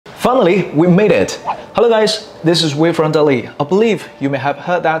Finally, we made it! Hello guys, this is Wei from Daly. I believe you may have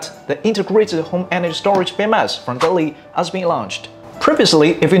heard that the integrated home energy storage BMS from Daly has been launched.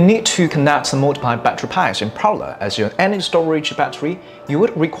 Previously, if you need to connect multiple battery packs in parallel as your energy storage battery, you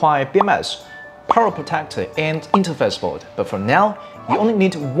would require BMS, power protector and interface board. But for now, you only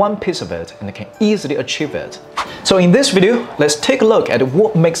need one piece of it and can easily achieve it. So in this video, let's take a look at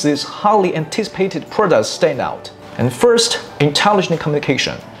what makes this highly anticipated product stand out. And first, intelligent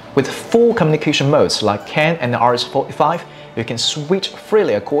communication. With 4 communication modes like CAN and RS-485, you can switch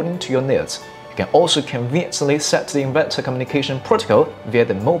freely according to your needs. You can also conveniently set the inverter communication protocol via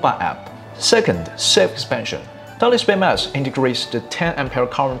the mobile app. Second, safe expansion. Daly's BMS integrates the 10 ampere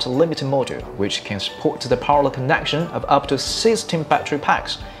current limiting module, which can support the parallel connection of up to 16 battery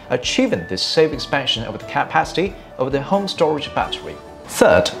packs, achieving the safe expansion of the capacity of the home storage battery.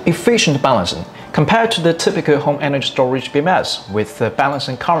 Third, efficient balancing. Compared to the typical home energy storage BMS with a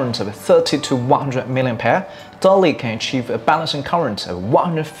balancing current of 30 to 100 mA, Daly can achieve a balancing current of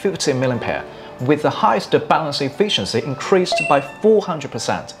 150 mA, with the highest balance efficiency increased by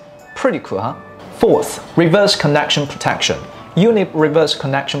 400%. Pretty cool, huh? Fourth, reverse connection protection. You need reverse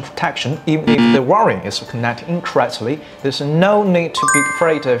connection protection even if the wiring is connected incorrectly. There's no need to be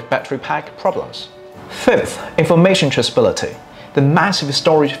afraid of battery pack problems. Fifth, information traceability. The massive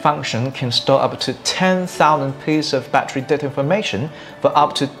storage function can store up to 10,000 pieces of battery data information for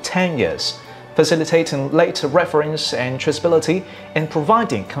up to 10 years, facilitating later reference and traceability and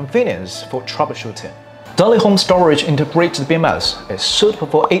providing convenience for troubleshooting. Daly Home Storage Integrated BMS is suitable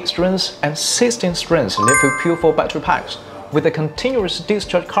for 8 strings and 16 strings liquid pure 4 battery packs with a continuous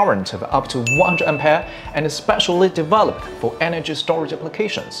discharge current of up to 100 ampere and is specially developed for energy storage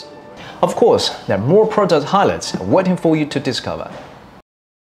applications. Of course, there are more product highlights waiting for you to discover.